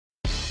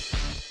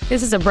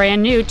This is a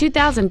brand new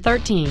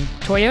 2013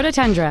 Toyota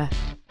Tundra.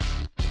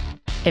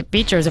 It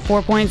features a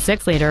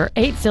 4.6-liter,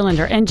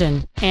 8-cylinder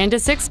engine and a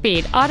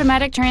 6-speed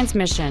automatic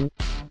transmission.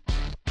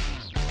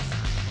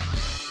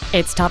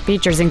 Its top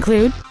features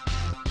include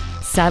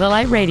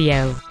satellite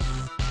radio,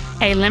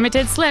 a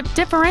limited-slip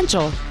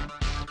differential,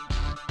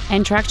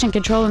 and traction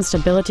control and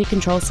stability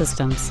control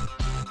systems.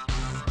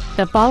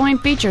 The following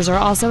features are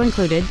also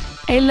included: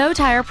 a low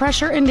tire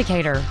pressure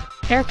indicator,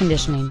 air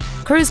conditioning,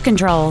 cruise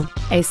control,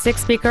 a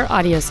 6-speaker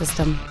audio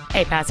system,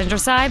 a passenger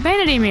side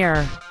vanity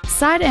mirror,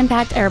 side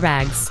impact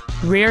airbags,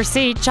 rear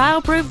seat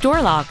child-proof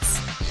door locks,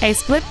 a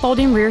split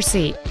folding rear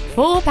seat,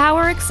 full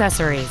power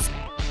accessories.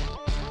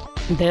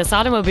 This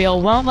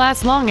automobile won't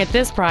last long at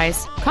this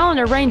price. Call and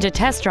arrange a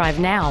test drive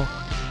now.